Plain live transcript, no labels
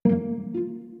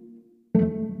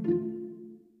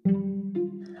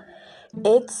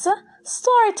It's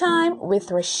story time with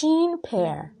Rasheen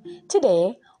Pear.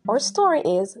 Today, our story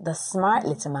is The Smart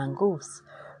Little Mongoose,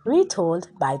 retold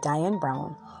by Diane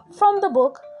Brown, from the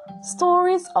book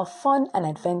Stories of Fun and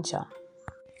Adventure.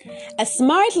 A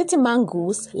smart little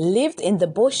mongoose lived in the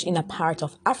bush in a part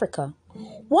of Africa.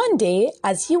 One day,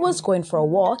 as he was going for a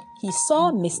walk, he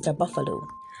saw Mr. Buffalo.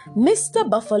 Mr.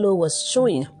 Buffalo was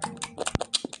chewing.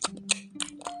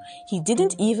 He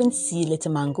didn't even see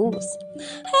little Mongoose.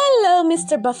 "Hello,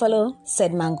 Mr. Buffalo,"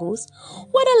 said Mongoose.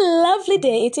 "What a lovely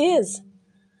day it is."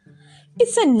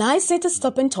 "It's a nice day to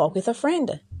stop and talk with a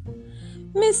friend."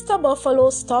 Mr. Buffalo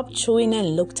stopped chewing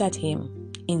and looked at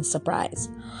him in surprise.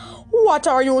 "What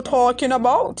are you talking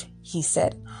about?" he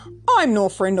said. "I'm no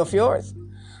friend of yours."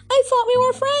 "I thought we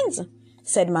were friends,"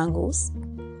 said Mongoose.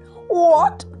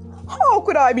 "What? How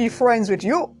could I be friends with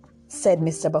you?" said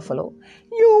Mr. Buffalo.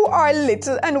 "You are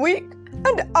little and weak,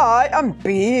 and I am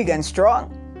big and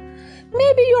strong."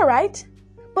 "Maybe you're right,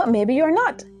 but maybe you're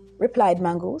not," replied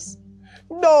Mongoose.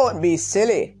 "Don't be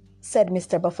silly," said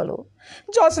Mr. Buffalo.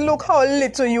 "Just look how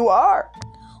little you are."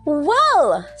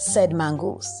 "Well," said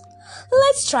Mongoose,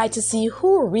 "let's try to see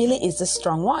who really is the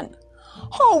strong one."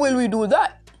 "How will we do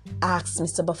that?" asked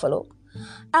Mr. Buffalo.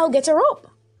 "I'll get a rope,"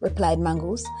 replied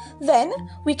Mongoose. "Then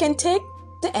we can take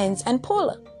the ends and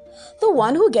pull. The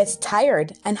one who gets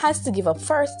tired and has to give up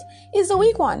first is the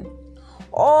weak one."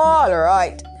 "All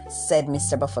right," said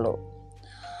Mr. Buffalo.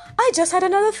 "I just had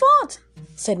another thought,"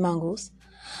 said Mongoose.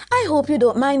 "I hope you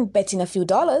don't mind betting a few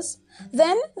dollars.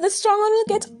 Then the strong one will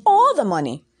get all the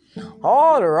money."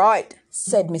 "All right,"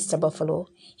 said Mr. Buffalo.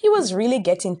 He was really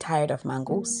getting tired of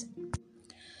Mongoose.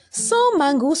 So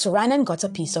Mongoose ran and got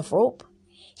a piece of rope.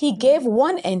 He gave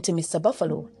one end to Mr.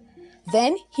 Buffalo.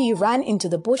 Then he ran into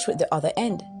the bush with the other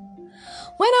end.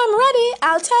 "When I'm ready,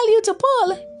 I'll tell you to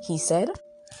pull," he said.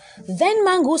 Then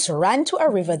Mongoose ran to a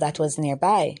river that was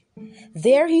nearby.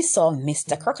 There he saw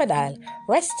Mr. Crocodile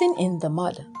resting in the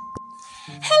mud.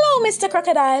 "Hello, Mr.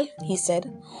 Crocodile," he said.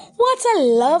 "What a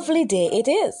lovely day it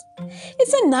is.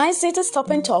 It's a nice day to stop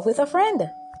and talk with a friend."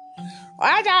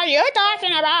 "What are you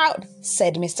talking about?"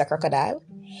 said Mr. Crocodile.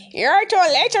 "You're too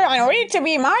little and weak to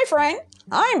be my friend.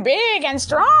 I'm big and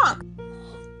strong."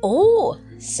 "Oh,"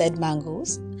 said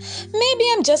Mongoose. "Maybe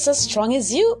I'm just as strong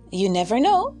as you. You never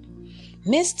know."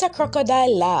 Mr.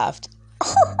 Crocodile laughed.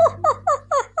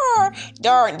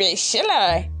 "Don't be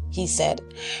silly," he said.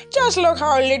 "Just look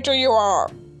how little you are."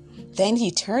 Then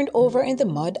he turned over in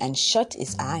the mud and shut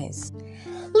his eyes.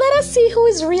 "Let us see who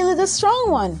is really the strong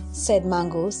one," said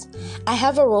Mongoose. "I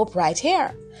have a rope right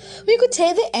here. We could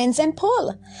take the ends and pull.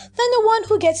 Then the one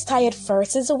who gets tired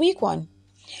first is the weak one."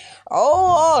 "Oh,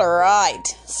 all right,"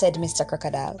 said Mr.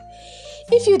 Crocodile.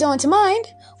 "If you don't mind,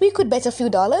 we could bet a few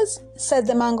dollars," said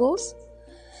the Mongoose.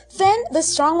 "Then the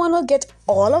strong one will get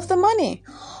all of the money."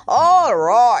 "All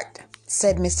right,"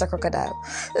 said Mr. Crocodile.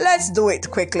 "Let's do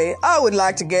it quickly. I would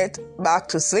like to get back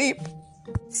to sleep."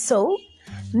 So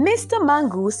Mr.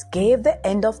 Mongoose gave the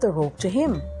end of the rope to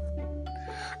him.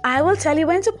 "I will tell you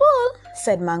when to pull,"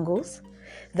 said Mongoose.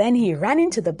 Then he ran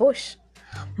into the bush.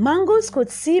 Mongoose could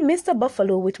see Mr.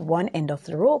 Buffalo with one end of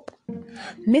the rope.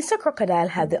 Mr. Crocodile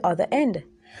had the other end.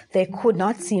 They could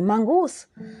not see Mongoose,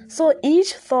 so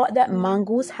each thought that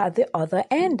Mongoose had the other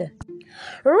end.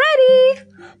 "Ready!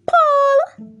 Pull!"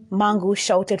 Mongoose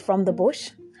shouted from the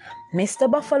bush. Mr.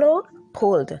 Buffalo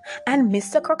pulled, and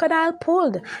Mr. Crocodile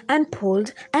pulled and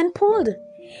pulled and pulled.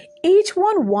 Each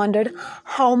one wondered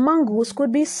how Mongoose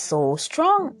could be so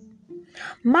strong.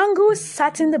 Mongoose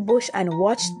sat in the bush and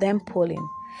watched them pulling.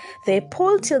 They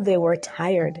pulled till they were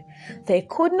tired. They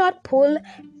could not pull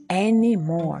any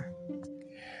more.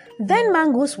 Then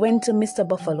Mongoose went to Mr.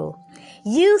 Buffalo.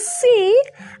 "You see,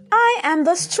 I am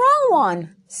the strong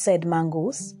one," said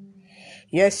Mongoose.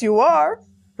 "Yes, you are,"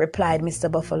 replied Mr.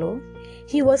 Buffalo.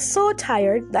 He was so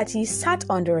tired that he sat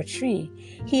under a tree.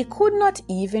 He could not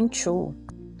even chew.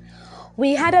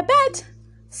 "We had a bet,"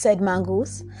 said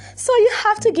Mongoose, "so you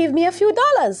have to give me a few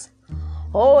dollars."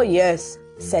 "Oh, yes,"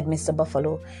 said Mr.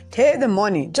 Buffalo. "Take the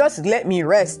money. Just let me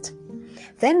rest."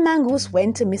 Then Mongoose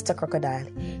went to Mr. Crocodile.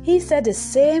 He said the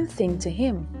same thing to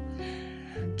him.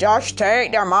 "Just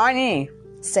take the money,"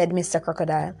 said Mr.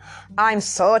 Crocodile. "I'm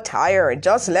so tired.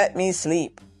 Just let me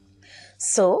sleep."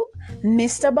 So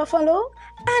Mr. Buffalo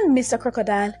and Mr.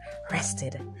 Crocodile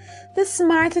rested. The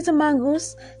smart little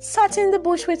Mongoose sat in the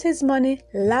bush with his money,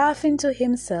 laughing to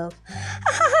himself.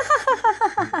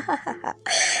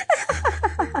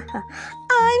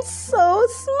 "I'm so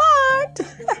smart."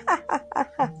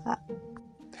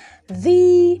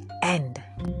 The end.